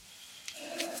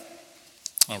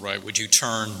All right, would you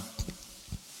turn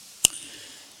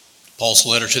Paul's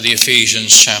letter to the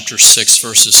Ephesians, chapter 6,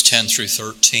 verses 10 through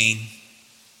 13.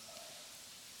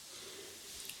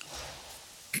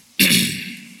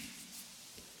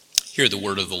 Hear the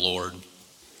word of the Lord.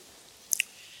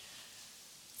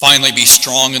 Finally, be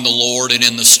strong in the Lord and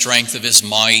in the strength of his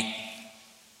might.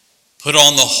 Put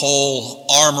on the whole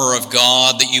armor of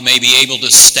God that you may be able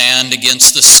to stand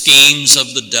against the schemes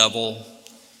of the devil.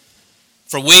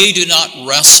 For we do not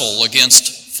wrestle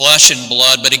against flesh and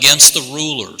blood, but against the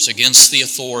rulers, against the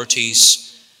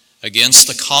authorities, against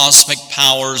the cosmic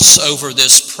powers over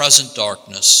this present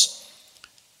darkness,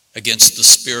 against the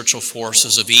spiritual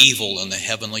forces of evil in the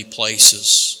heavenly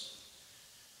places.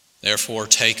 Therefore,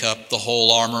 take up the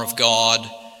whole armor of God,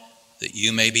 that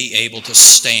you may be able to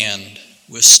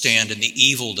withstand in the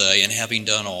evil day, and having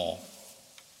done all,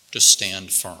 to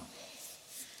stand firm.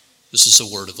 This is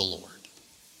the word of the Lord.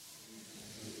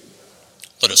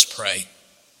 Let us pray.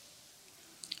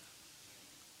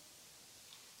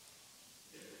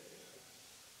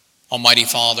 Almighty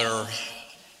Father,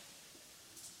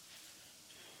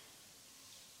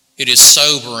 it is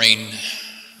sobering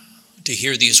to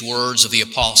hear these words of the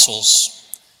apostles,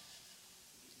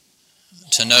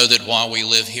 to know that while we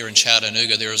live here in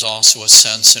Chattanooga, there is also a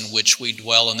sense in which we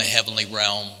dwell in the heavenly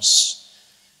realms,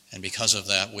 and because of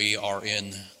that, we are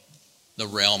in the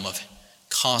realm of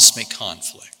cosmic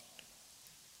conflict.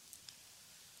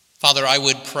 Father, I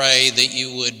would pray that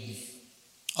you would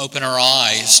open our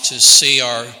eyes to see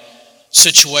our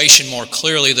situation more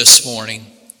clearly this morning.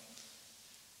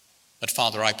 But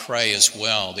Father, I pray as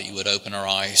well that you would open our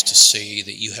eyes to see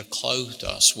that you have clothed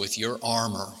us with your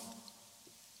armor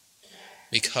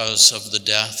because of the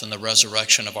death and the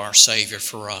resurrection of our Savior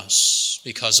for us,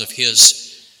 because of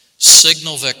his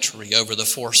signal victory over the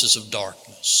forces of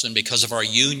darkness, and because of our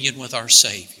union with our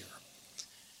Savior.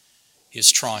 His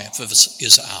triumph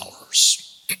is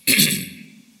ours.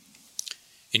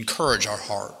 Encourage our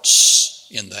hearts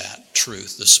in that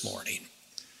truth this morning.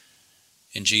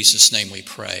 In Jesus' name we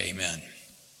pray, amen.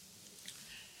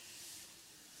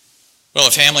 Well,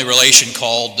 a family relation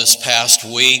called this past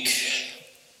week,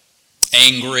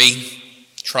 angry,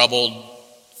 troubled,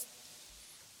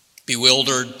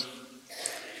 bewildered.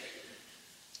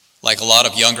 Like a lot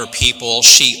of younger people,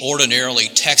 she ordinarily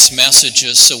texts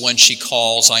messages, so when she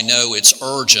calls, I know it's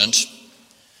urgent.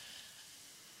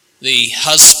 The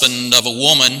husband of a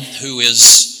woman who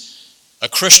is a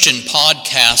Christian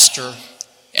podcaster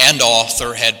and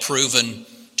author had proven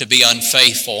to be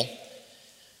unfaithful.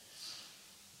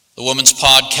 The woman's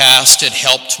podcast had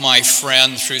helped my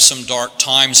friend through some dark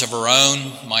times of her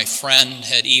own. My friend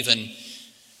had even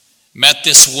met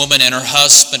this woman and her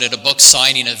husband at a book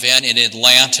signing event in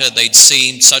Atlanta. They'd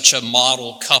seen such a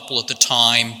model couple at the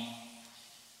time.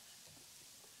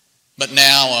 But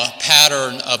now a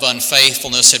pattern of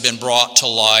unfaithfulness had been brought to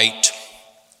light,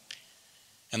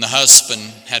 and the husband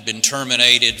had been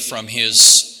terminated from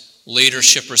his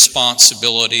leadership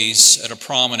responsibilities at a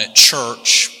prominent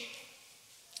church.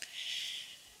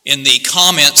 In the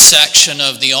comment section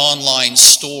of the online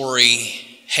story,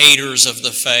 haters of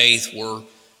the faith were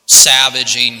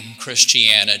savaging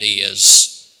Christianity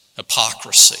as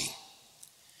hypocrisy.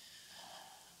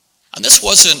 And this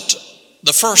wasn't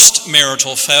the first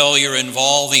marital failure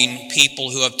involving people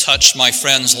who have touched my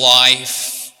friend's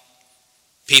life,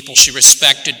 people she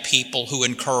respected, people who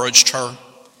encouraged her.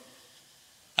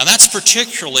 And that's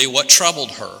particularly what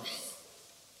troubled her.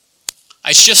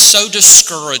 It's just so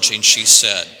discouraging, she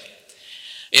said.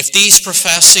 If these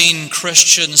professing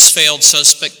Christians failed so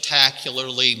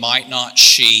spectacularly, might not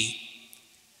she?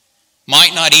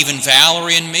 Might not even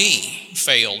Valerie and me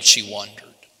failed, she wondered.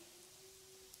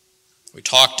 We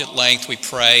talked at length, we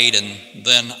prayed, and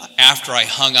then after I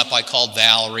hung up, I called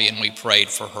Valerie and we prayed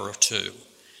for her too.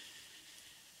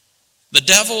 The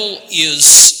devil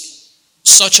is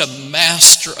such a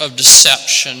master of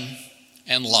deception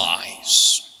and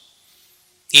lies.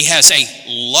 He has a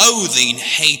loathing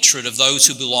hatred of those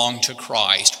who belong to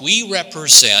Christ. We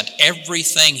represent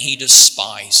everything he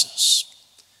despises.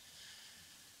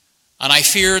 And I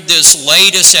feared this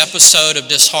latest episode of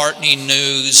disheartening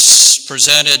news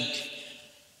presented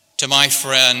to my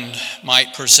friend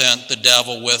might present the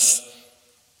devil with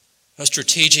a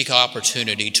strategic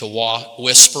opportunity to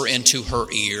whisper into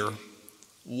her ear,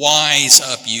 "Wise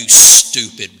up, you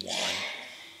stupid one.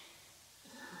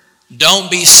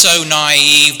 Don't be so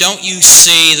naive. Don't you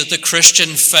see that the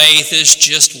Christian faith is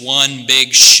just one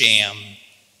big sham?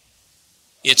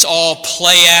 It's all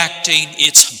play acting.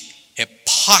 It's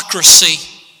hypocrisy.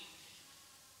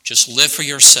 Just live for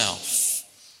yourself."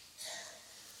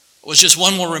 It was just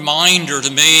one more reminder to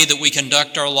me that we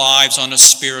conduct our lives on a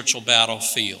spiritual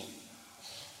battlefield.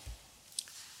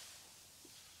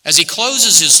 As he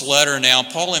closes his letter now,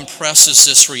 Paul impresses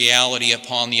this reality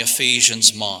upon the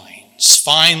Ephesians' minds.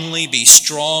 Finally, be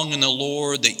strong in the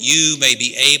Lord, that you may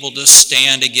be able to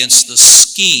stand against the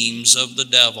schemes of the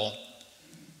devil.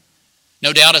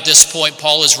 No doubt at this point,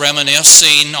 Paul is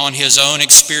reminiscing on his own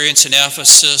experience in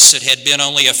Ephesus. It had been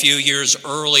only a few years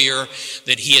earlier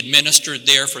that he had ministered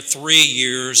there for 3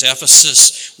 years.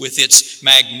 Ephesus, with its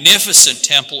magnificent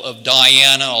temple of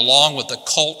Diana, along with the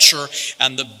culture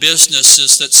and the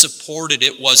businesses that supported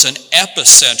it, was an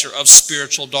epicenter of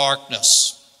spiritual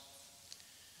darkness.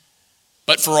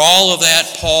 But for all of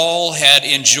that, Paul had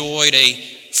enjoyed a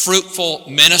fruitful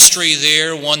ministry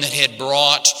there, one that had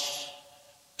brought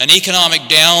an economic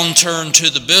downturn to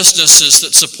the businesses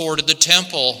that supported the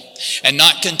temple. And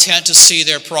not content to see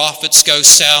their profits go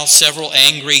south, several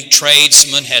angry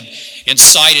tradesmen had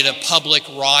incited a public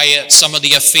riot. Some of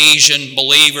the Ephesian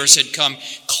believers had come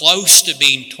close to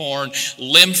being torn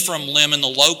limb from limb in the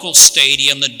local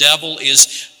stadium. The devil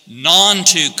is none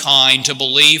too kind to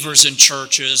believers and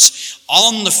churches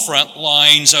on the front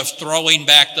lines of throwing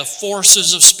back the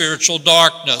forces of spiritual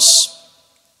darkness.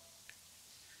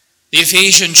 The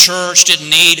Ephesian church didn't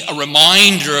need a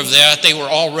reminder of that. They were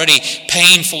already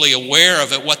painfully aware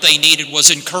of it. What they needed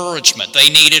was encouragement. They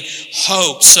needed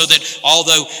hope, so that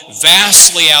although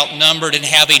vastly outnumbered and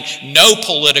having no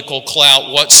political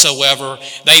clout whatsoever,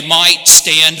 they might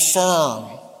stand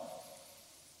firm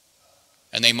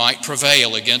and they might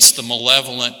prevail against the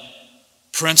malevolent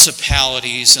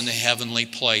principalities in the heavenly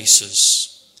places.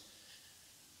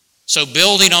 So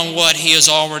building on what he has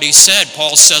already said,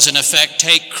 Paul says, in effect,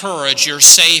 take courage. Your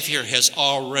Savior has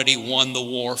already won the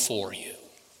war for you.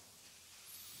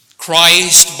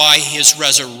 Christ, by his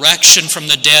resurrection from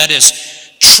the dead, has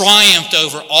triumphed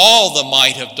over all the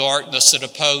might of darkness that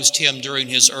opposed him during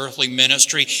his earthly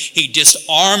ministry. He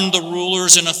disarmed the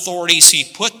rulers and authorities. He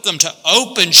put them to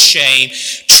open shame,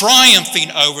 triumphing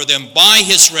over them by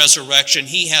his resurrection.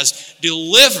 He has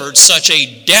delivered such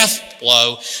a death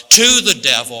blow to the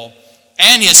devil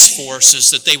and his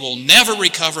forces that they will never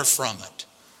recover from it.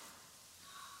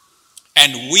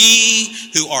 And we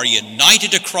who are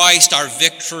united to Christ, our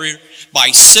victory, by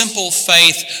simple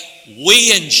faith,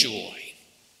 we enjoy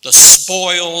the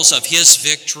spoils of his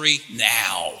victory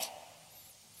now.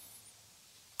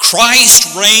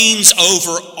 Christ reigns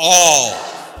over all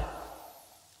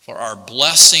for our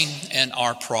blessing and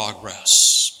our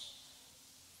progress.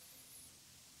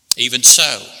 Even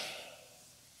so,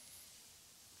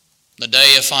 the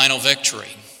day of final victory,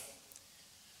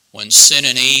 when sin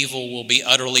and evil will be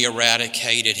utterly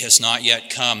eradicated, has not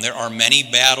yet come. There are many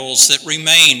battles that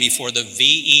remain before the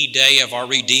VE day of our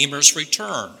Redeemer's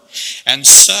return. And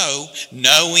so,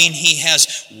 knowing he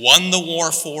has won the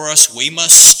war for us, we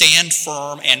must stand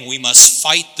firm and we must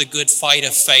fight the good fight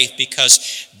of faith,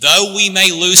 because though we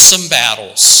may lose some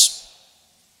battles,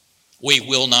 we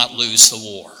will not lose the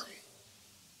war.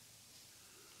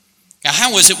 Now,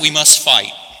 how is it we must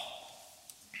fight?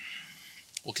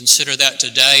 We'll consider that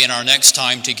today and our next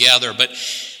time together. But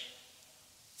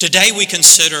today we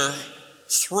consider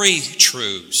 3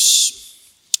 truths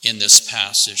in this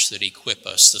passage that equip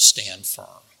us to stand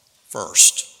firm.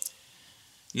 First,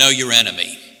 know your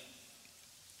enemy.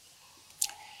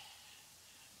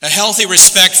 A healthy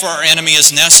respect for our enemy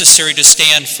is necessary to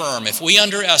stand firm. If we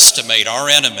underestimate our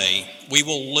enemy, we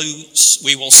will lose.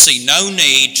 We will see no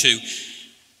need to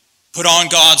put on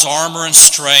God's armor and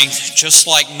strength, just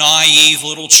like naive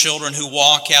little children who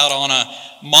walk out on a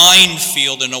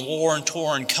minefield in a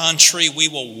war-torn country. We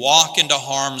will walk into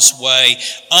harm's way,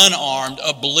 unarmed,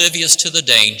 oblivious to the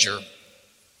danger.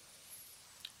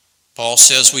 Paul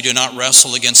says we do not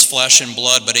wrestle against flesh and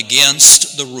blood, but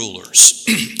against the rulers,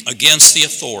 against the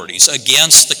authorities,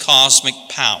 against the cosmic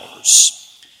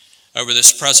powers over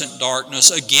this present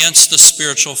darkness, against the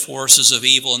spiritual forces of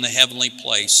evil in the heavenly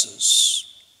places.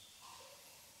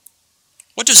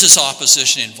 What does this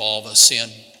opposition involve us in?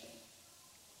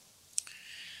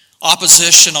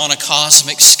 Opposition on a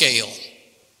cosmic scale.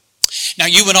 Now,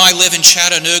 you and I live in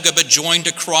Chattanooga, but joined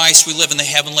to Christ, we live in the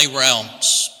heavenly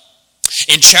realms.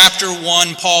 In chapter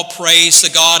 1, Paul prays the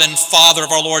God and Father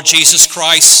of our Lord Jesus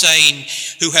Christ, saying,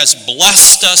 who has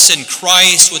blessed us in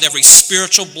Christ with every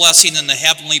spiritual blessing in the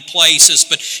heavenly places.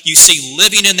 But you see,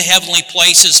 living in the heavenly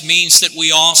places means that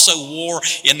we also war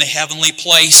in the heavenly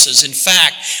places. In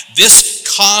fact, this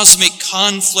cosmic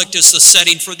conflict is the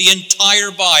setting for the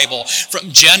entire Bible,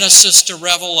 from Genesis to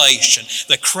Revelation.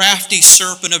 The crafty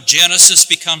serpent of Genesis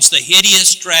becomes the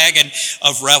hideous dragon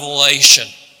of Revelation.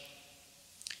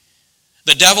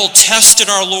 The devil tested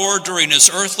our Lord during his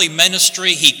earthly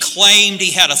ministry. He claimed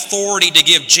he had authority to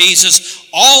give Jesus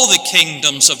all the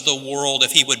kingdoms of the world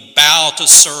if he would bow to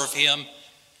serve him.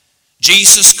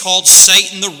 Jesus called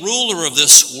Satan the ruler of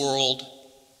this world.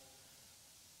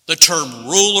 The term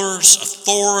rulers,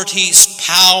 authorities,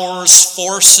 powers,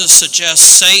 forces suggests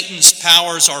Satan's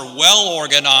powers are well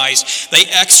organized. They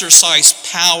exercise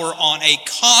power on a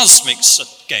cosmic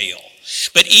scale.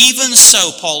 But even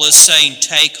so, Paul is saying,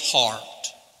 take heart.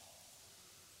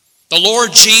 The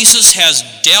Lord Jesus has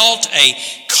dealt a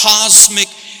cosmic,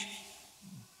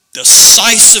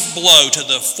 decisive blow to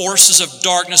the forces of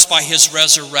darkness by his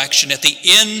resurrection. At the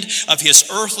end of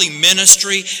his earthly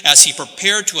ministry, as he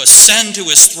prepared to ascend to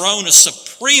his throne of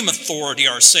supreme authority,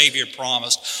 our Savior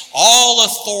promised, all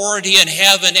authority in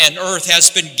heaven and earth has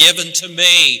been given to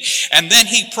me. And then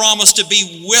he promised to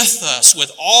be with us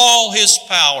with all his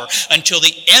power until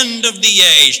the end of the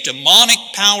age. Demonic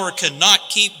power cannot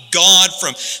keep God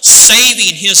from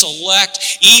saving his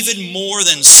elect, even more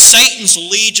than Satan's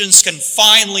legions can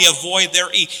finally avoid their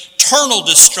eternal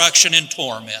destruction and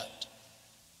torment.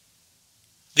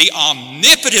 The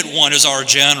omnipotent one is our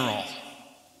general.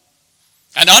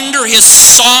 And under his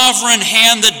sovereign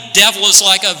hand, the devil is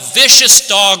like a vicious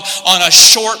dog on a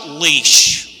short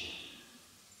leash.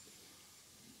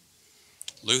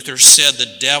 Luther said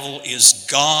the devil is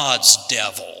God's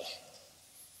devil.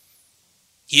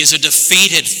 He is a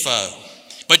defeated foe.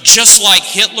 But just like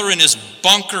Hitler in his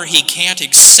bunker, he can't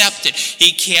accept it.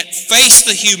 He can't face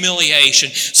the humiliation.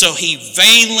 So he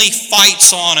vainly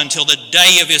fights on until the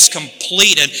day of his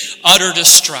complete and utter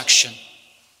destruction.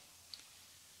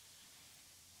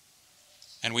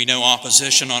 And we know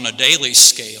opposition on a daily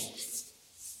scale.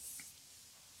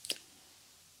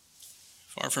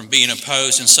 Far from being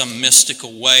opposed in some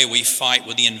mystical way, we fight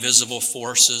with the invisible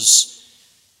forces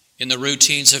in the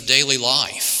routines of daily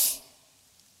life.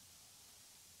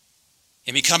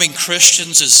 In becoming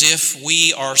Christians as if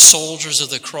we are soldiers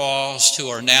of the cross who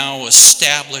are now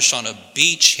established on a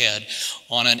beachhead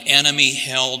on an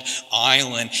enemy-held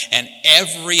island, and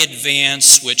every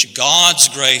advance which God's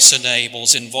grace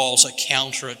enables involves a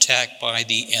counterattack by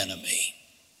the enemy.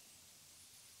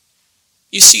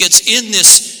 You see, it's in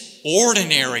this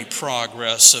ordinary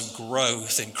progress of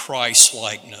growth in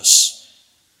Christ-likeness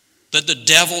that the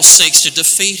devil seeks to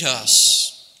defeat us.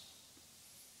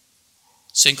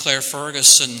 Sinclair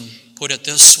Ferguson put it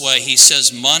this way. He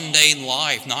says, mundane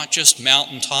life, not just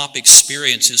mountaintop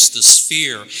experience, is the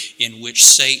sphere in which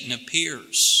Satan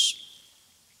appears.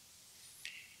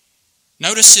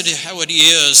 Notice how it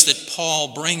is that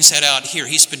Paul brings that out here.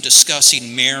 He's been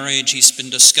discussing marriage. He's been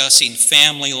discussing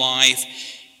family life.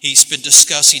 He's been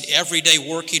discussing everyday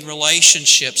working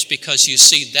relationships, because you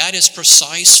see, that is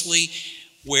precisely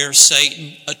where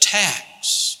Satan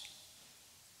attacks.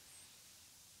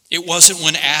 It wasn't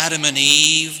when Adam and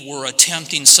Eve were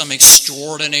attempting some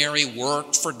extraordinary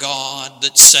work for God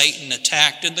that Satan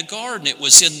attacked in the garden. It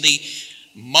was in the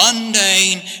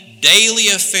mundane, daily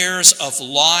affairs of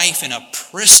life in a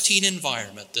pristine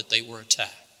environment that they were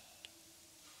attacked.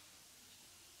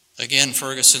 Again,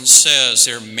 Ferguson says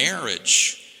their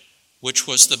marriage, which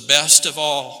was the best of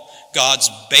all God's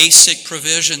basic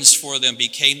provisions for them,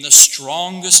 became the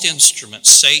strongest instrument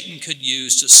Satan could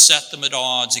use to set them at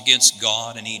odds against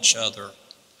God and each other.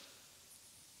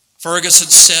 Ferguson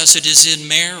says it is in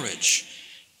marriage,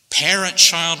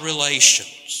 parent-child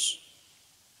relations,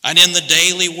 and in the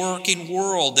daily working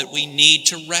world that we need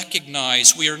to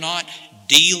recognize we are not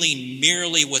dealing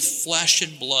merely with flesh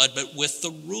and blood, but with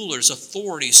the rulers,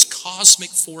 authorities,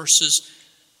 cosmic forces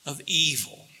of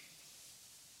evil.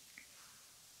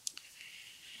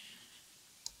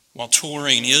 While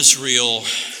touring Israel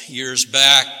years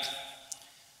back,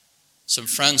 some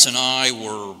friends and I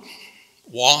were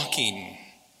walking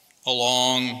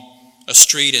along a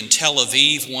street in Tel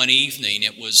Aviv one evening.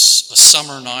 It was a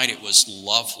summer night. It was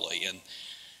lovely. And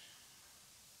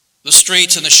the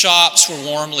streets and the shops were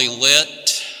warmly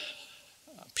lit.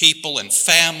 People and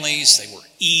families, they were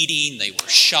eating, they were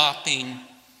shopping,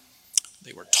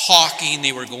 they were talking,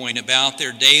 they were going about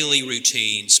their daily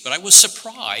routines. But I was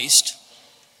surprised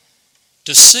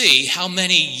to see how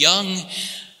many young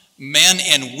men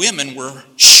and women were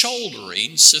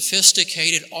shouldering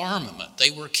sophisticated armament.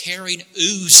 They were carrying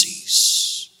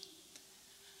Uzis.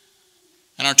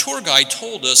 And our tour guide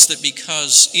told us that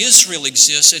because Israel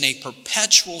exists in a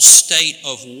perpetual state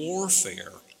of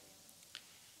warfare,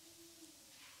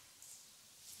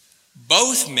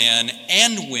 both men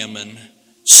and women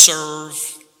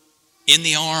serve in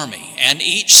the army, and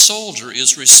each soldier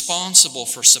is responsible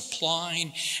for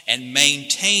supplying and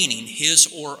maintaining his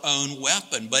or own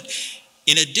weapon. But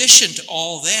in addition to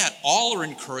all that, all are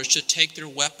encouraged to take their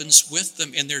weapons with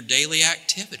them in their daily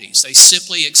activities. They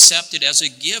simply accept it as a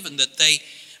given that they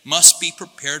must be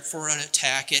prepared for an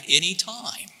attack at any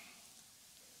time.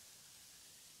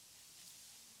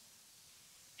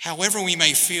 However we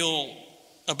may feel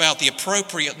about the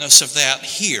appropriateness of that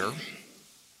here,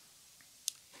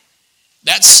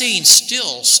 that scene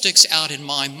still sticks out in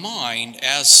my mind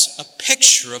as a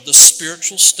picture of the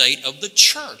spiritual state of the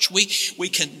church. We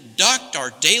conduct our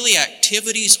daily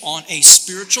activities on a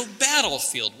spiritual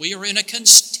battlefield. We are in a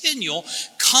continual,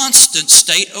 constant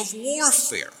state of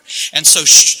warfare. And so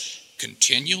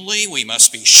continually we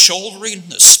must be shouldering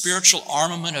the spiritual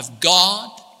armament of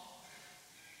God,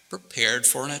 prepared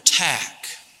for an attack.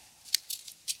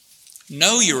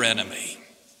 Know your enemy.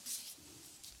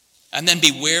 And then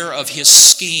beware of his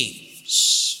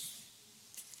schemes.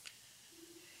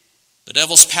 The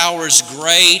devil's power is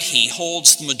great. He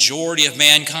holds the majority of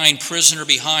mankind prisoner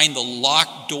behind the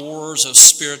locked doors of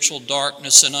spiritual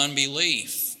darkness and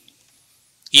unbelief.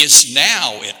 He is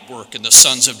now at work in the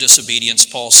sons of disobedience,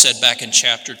 Paul said back in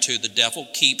chapter 2. The devil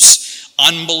keeps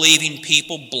unbelieving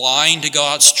people blind to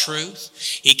God's truth.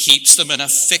 He keeps them in a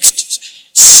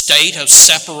fixed state of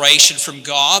separation from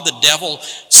God. The devil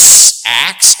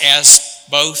acts as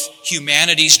both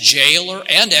humanity's jailer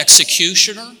and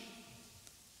executioner.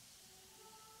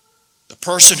 The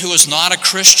person who is not a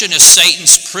Christian is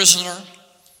Satan's prisoner.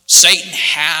 Satan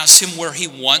has him where he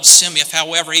wants him. If,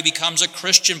 however, he becomes a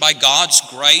Christian by God's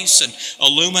grace and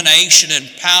illumination and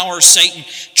power, Satan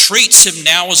treats him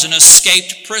now as an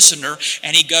escaped prisoner,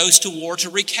 and he goes to war to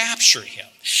recapture him.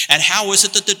 And how is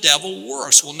it that the devil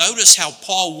works? Well, notice how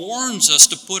Paul warns us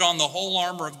to put on the whole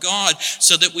armor of God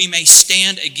so that we may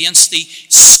stand against the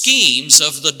schemes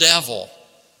of the devil.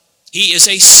 He is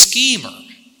a schemer.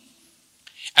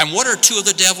 And what are two of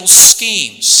the devil's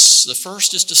schemes? The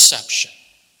first is deception.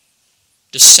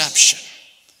 Deception.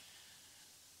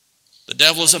 The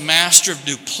devil is a master of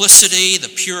duplicity. The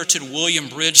Puritan William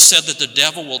Bridge said that the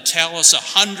devil will tell us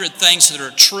 100 things that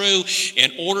are true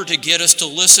in order to get us to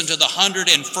listen to the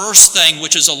 101st thing,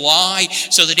 which is a lie,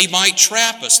 so that he might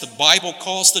trap us. The Bible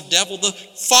calls the devil the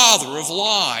father of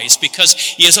lies because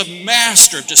he is a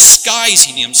master of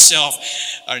disguising himself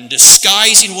and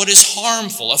disguising what is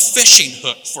harmful. A fishing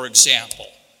hook, for example,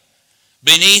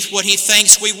 beneath what he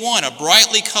thinks we want, a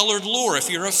brightly colored lure if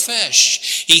you're a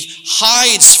fish. He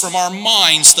hides from our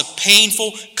minds the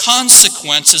painful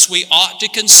consequences we ought to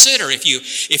consider. If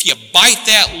you bite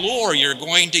that lure, you're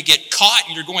going to get caught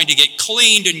and you're going to get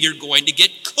cleaned and you're going to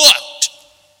get cooked.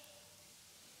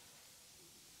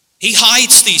 He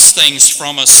hides these things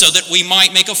from us so that we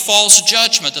might make a false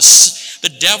judgment.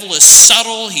 The devil is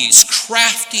subtle, he's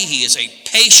crafty, he is a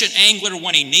patient angler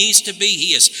when he needs to be,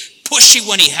 he is pushy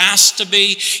when he has to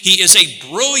be. He is a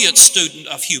brilliant student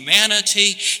of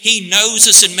humanity. He knows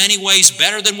us in many ways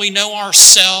better than we know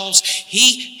ourselves.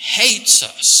 He hates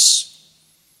us.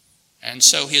 And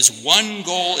so his one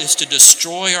goal is to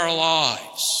destroy our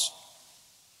lives.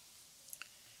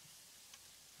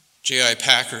 J.I.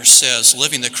 Packer says,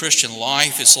 living the Christian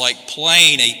life is like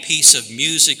playing a piece of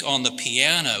music on the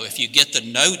piano. If you get the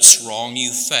notes wrong,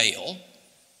 you fail.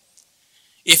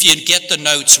 If you get the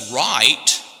notes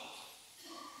right,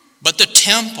 but the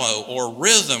tempo or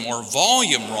rhythm or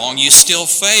volume wrong, you still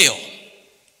fail.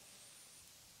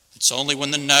 It's only when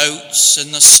the notes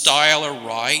and the style are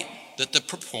right that the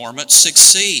performance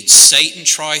succeeds. Satan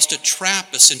tries to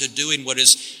trap us into doing what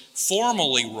is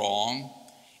formally wrong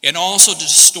and also to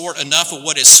distort enough of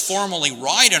what is formally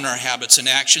right in our habits and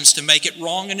actions to make it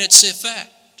wrong in its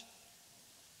effect.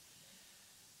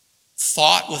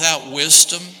 Thought without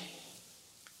wisdom,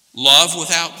 love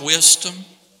without wisdom,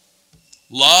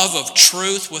 love of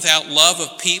truth without love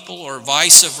of people, or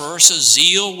vice versa,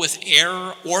 zeal with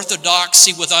error,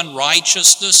 orthodoxy with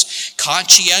unrighteousness,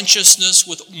 conscientiousness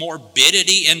with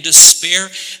morbidity and despair.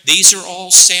 These are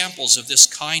all samples of this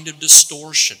kind of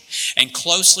distortion. And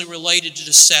closely related to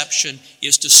deception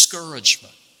is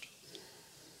discouragement.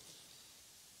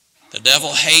 The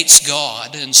devil hates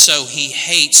God, and so he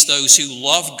hates those who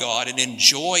love God and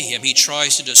enjoy him. He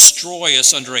tries to destroy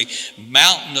us under a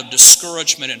mountain of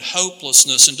discouragement and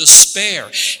hopelessness and despair.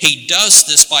 He does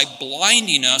this by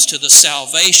blinding us to the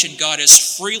salvation God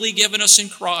has freely given us in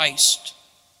Christ.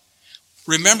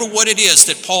 Remember what it is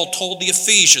that Paul told the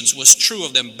Ephesians was true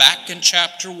of them back in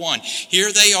chapter 1.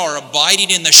 Here they are abiding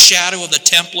in the shadow of the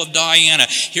temple of Diana.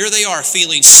 Here they are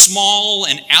feeling small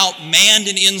and outmanned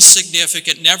and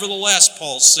insignificant. Nevertheless,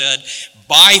 Paul said,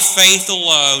 by faith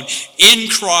alone, in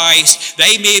Christ,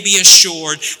 they may be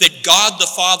assured that God the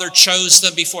Father chose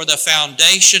them before the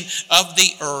foundation of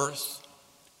the earth.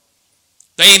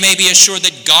 They may be assured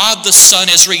that God the Son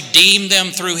has redeemed them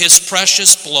through his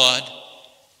precious blood.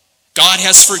 God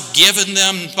has forgiven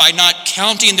them by not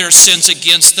counting their sins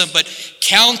against them, but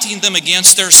counting them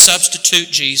against their substitute,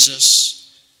 Jesus.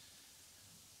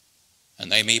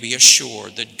 And they may be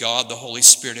assured that God the Holy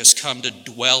Spirit has come to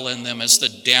dwell in them as the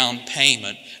down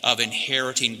payment of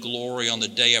inheriting glory on the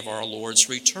day of our Lord's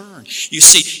return. You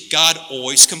see, God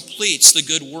always completes the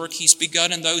good work he's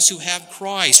begun in those who have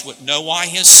Christ. What no eye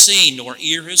has seen, nor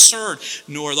ear has heard,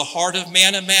 nor the heart of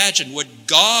man imagined, what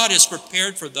God has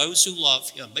prepared for those who love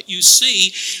him. But you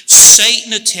see,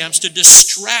 Satan attempts to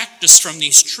distract us from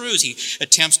these truths. He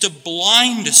attempts to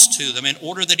blind us to them in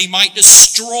order that he might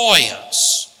destroy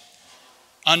us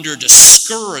under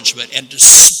discouragement and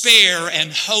despair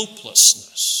and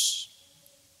hopelessness.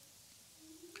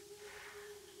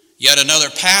 Yet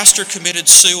another pastor committed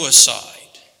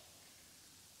suicide,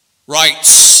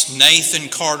 writes Nathan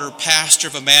Carter, pastor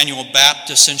of Emmanuel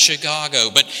Baptist in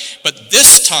Chicago. But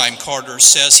this time, Carter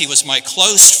says, he was my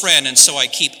close friend, and so I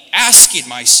keep asking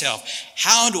myself,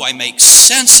 how do I make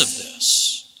sense of this?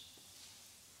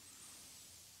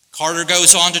 Carter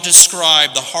goes on to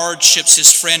describe the hardships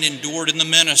his friend endured in the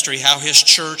ministry, how his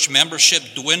church membership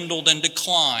dwindled and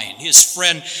declined. His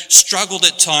friend struggled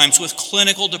at times with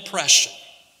clinical depression.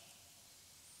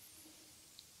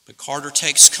 But Carter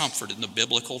takes comfort in the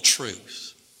biblical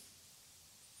truth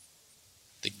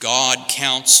that God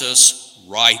counts us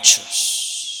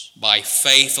righteous by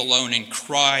faith alone in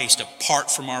Christ,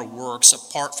 apart from our works,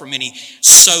 apart from any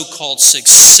so-called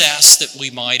success that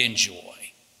we might enjoy.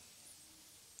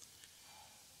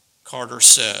 Carter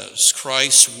says,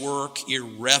 Christ's work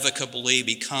irrevocably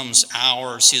becomes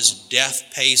ours. His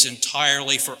death pays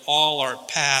entirely for all our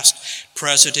past,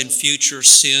 present, and future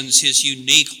sins. His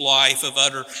unique life of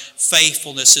utter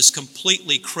faithfulness is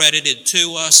completely credited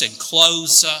to us and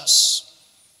clothes us.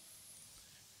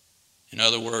 In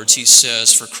other words, he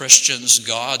says, for Christians,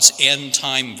 God's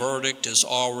end-time verdict has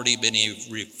already been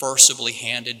irreversibly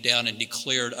handed down and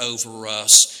declared over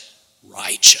us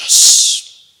righteous.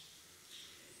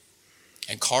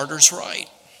 And Carter's right.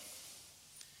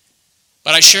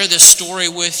 But I share this story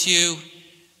with you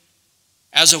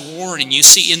as a warning. You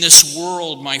see, in this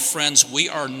world, my friends, we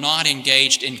are not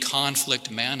engaged in conflict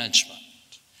management.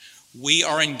 We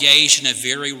are engaged in a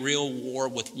very real war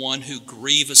with one who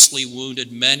grievously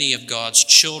wounded many of God's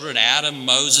children, Adam,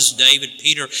 Moses, David,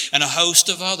 Peter, and a host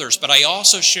of others. But I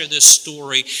also share this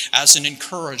story as an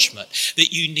encouragement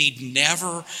that you need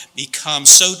never become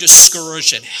so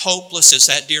discouraged and hopeless as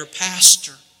that dear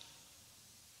pastor.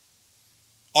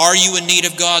 Are you in need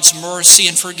of God's mercy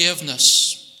and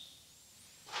forgiveness?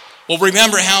 Well,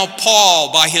 remember how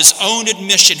Paul, by his own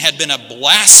admission, had been a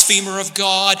blasphemer of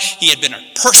God. He had been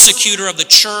a persecutor of the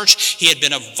church. He had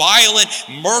been a violent,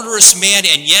 murderous man,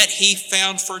 and yet he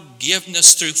found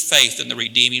forgiveness through faith in the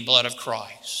redeeming blood of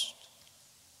Christ.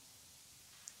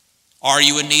 Are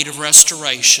you in need of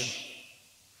restoration?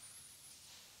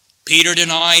 Peter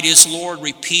denied his Lord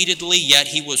repeatedly, yet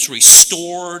he was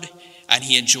restored and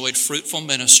he enjoyed fruitful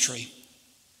ministry.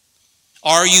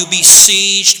 Are you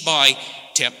besieged by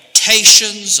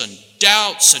temptations and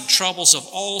doubts and troubles of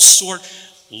all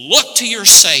sorts? Look to your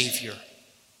Savior.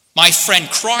 My friend,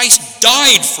 Christ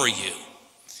died for you.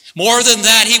 More than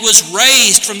that, he was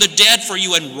raised from the dead for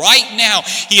you, and right now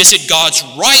he is at God's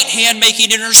right hand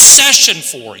making intercession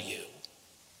for you.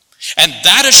 And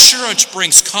that assurance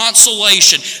brings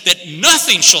consolation that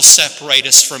nothing shall separate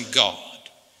us from God.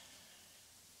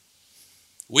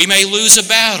 We may lose a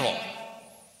battle,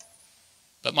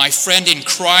 but my friend, in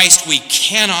Christ, we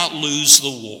cannot lose the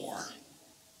war.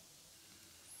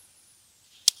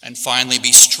 And finally,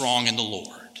 be strong in the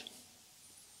Lord.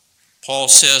 Paul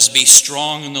says, be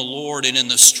strong in the Lord and in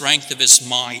the strength of his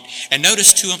might. And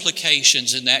notice two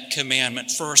implications in that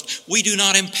commandment. First, we do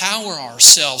not empower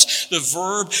ourselves. The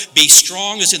verb be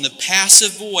strong is in the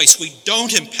passive voice. We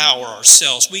don't empower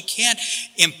ourselves. We can't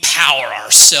empower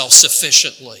ourselves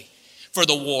sufficiently for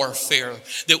the warfare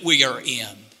that we are in.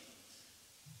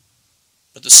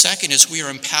 But the second is we are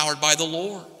empowered by the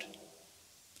Lord.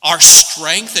 Our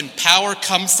strength and power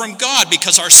come from God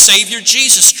because our Savior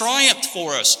Jesus triumphed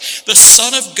for us. The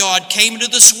Son of God came into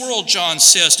this world, John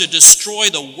says, to destroy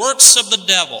the works of the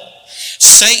devil.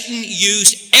 Satan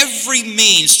used every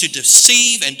means to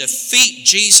deceive and defeat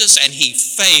Jesus, and he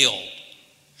failed.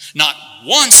 Not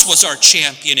once was our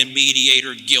champion and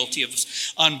mediator guilty of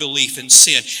unbelief and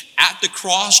sin. At the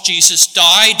cross, Jesus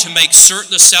died to make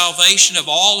certain the salvation of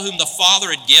all whom the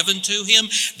Father had given to him.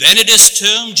 Then at his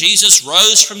tomb, Jesus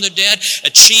rose from the dead,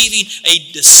 achieving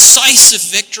a decisive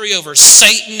victory over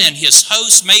Satan and his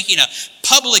hosts, making a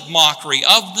public mockery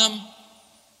of them.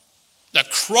 The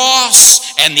cross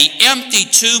and the empty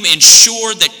tomb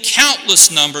ensured that countless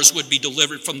numbers would be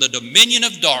delivered from the dominion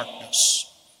of darkness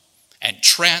and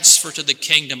transferred to the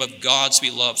kingdom of God's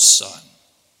beloved Son.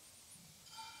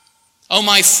 Oh,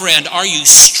 my friend, are you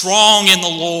strong in the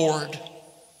Lord?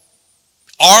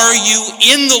 Are you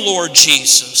in the Lord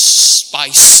Jesus by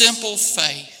simple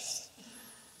faith?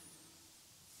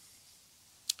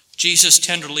 Jesus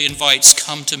tenderly invites,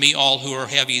 "Come to me, all who are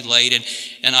heavy laden,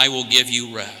 and I will give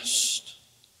you rest."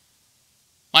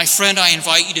 My friend, I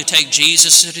invite you to take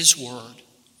Jesus at his word.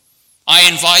 I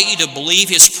invite you to believe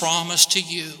his promise to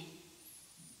you.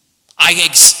 I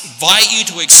invite you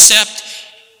to accept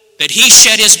that he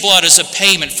shed his blood as a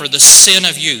payment for the sin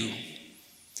of you.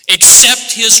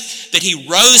 Accept that he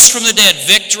rose from the dead,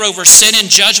 victor over sin and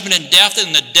judgment and death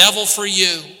and the devil for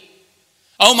you.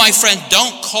 Oh, my friend,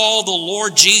 don't call the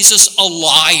Lord Jesus a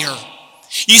liar.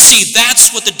 You see,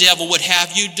 that's what the devil would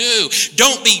have you do.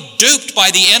 Don't be duped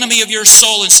by the enemy of your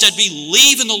soul. Instead,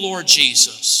 believe in the Lord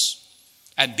Jesus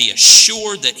and be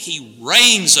assured that he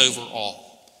reigns over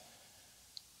all.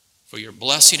 For your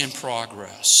blessing and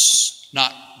progress,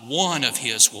 not one of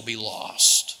his will be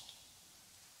lost.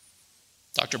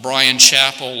 Dr. Brian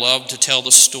Chappell loved to tell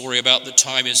the story about the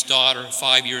time his daughter,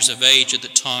 5 years of age at the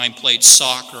time, played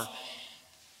soccer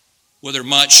with her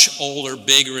much older,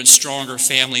 bigger, and stronger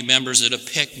family members at a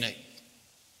picnic.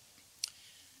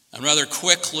 And rather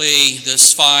quickly,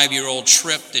 this 5-year-old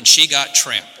tripped and she got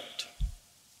trampled.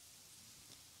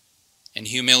 In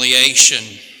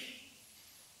humiliation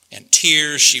and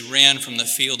tears, she ran from the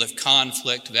field of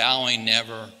conflict, vowing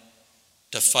never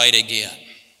to fight again.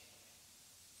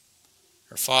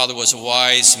 Her father was a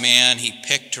wise man. He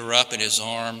picked her up in his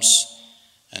arms,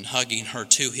 and hugging her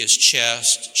to his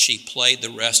chest, she played the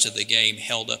rest of the game,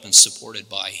 held up and supported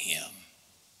by him.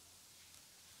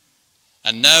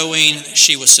 And knowing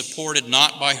she was supported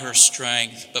not by her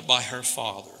strength, but by her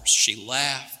father's, she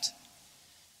laughed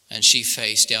and she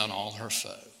faced down all her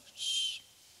foes.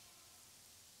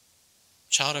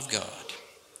 Child of God,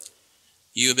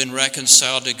 you have been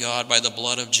reconciled to God by the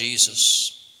blood of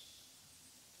Jesus.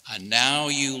 And now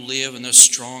you live in the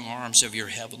strong arms of your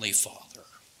heavenly Father.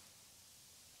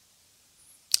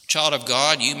 Child of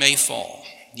God, you may fall.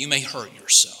 You may hurt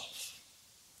yourself.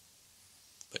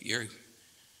 But you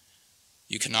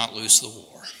cannot lose the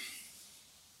war.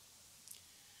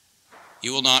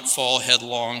 You will not fall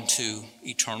headlong to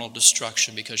eternal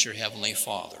destruction because your heavenly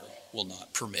Father will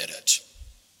not permit it.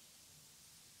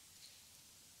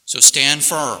 So stand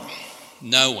firm,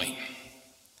 knowing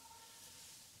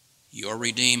you are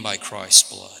redeemed by Christ's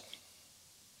blood.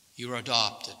 You are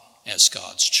adopted as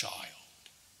God's child.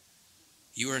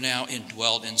 You are now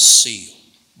indwelt and sealed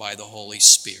by the Holy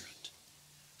Spirit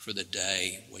for the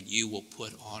day when you will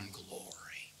put on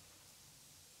glory.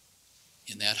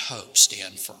 In that hope,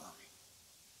 stand firm.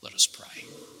 Let us pray.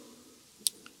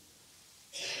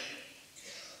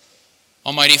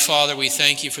 Almighty Father, we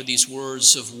thank you for these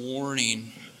words of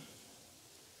warning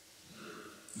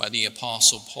by the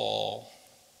Apostle Paul.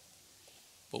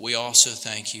 But we also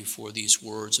thank you for these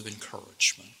words of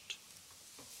encouragement.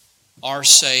 Our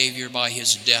Savior, by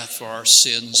his death for our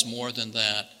sins, more than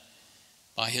that,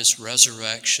 by his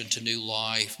resurrection to new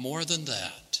life, more than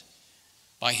that,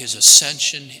 by his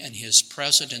ascension and his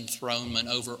present enthronement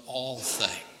over all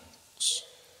things,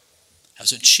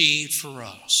 has achieved for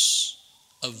us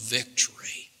a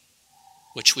victory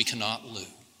which we cannot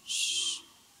lose.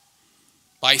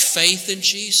 By faith in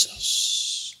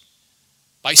Jesus,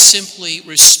 by simply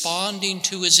responding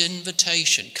to his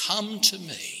invitation, "Come to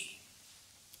me,"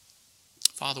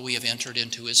 Father, we have entered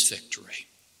into his victory.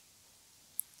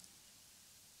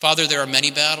 Father, there are many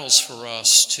battles for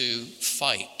us to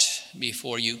fight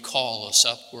before you call us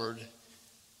upward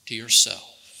to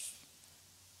yourself.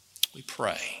 We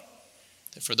pray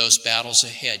that for those battles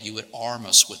ahead, you would arm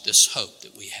us with this hope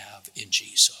that we have in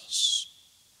Jesus.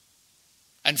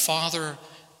 And Father,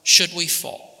 should we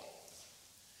fall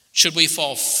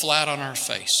flat on our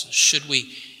faces, should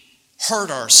we hurt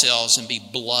ourselves and be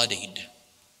bloodied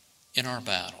in our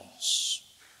battles,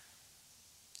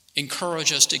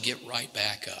 encourage us to get right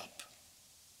back up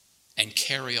and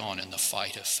carry on in the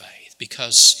fight of faith.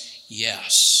 Because,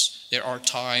 yes, there are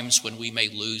times when we may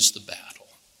lose the battle,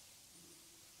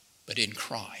 but in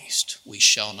Christ we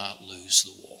shall not lose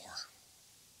the war.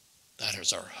 That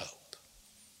is our hope.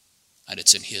 And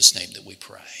it's in his name that we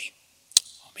pray.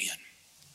 Amen.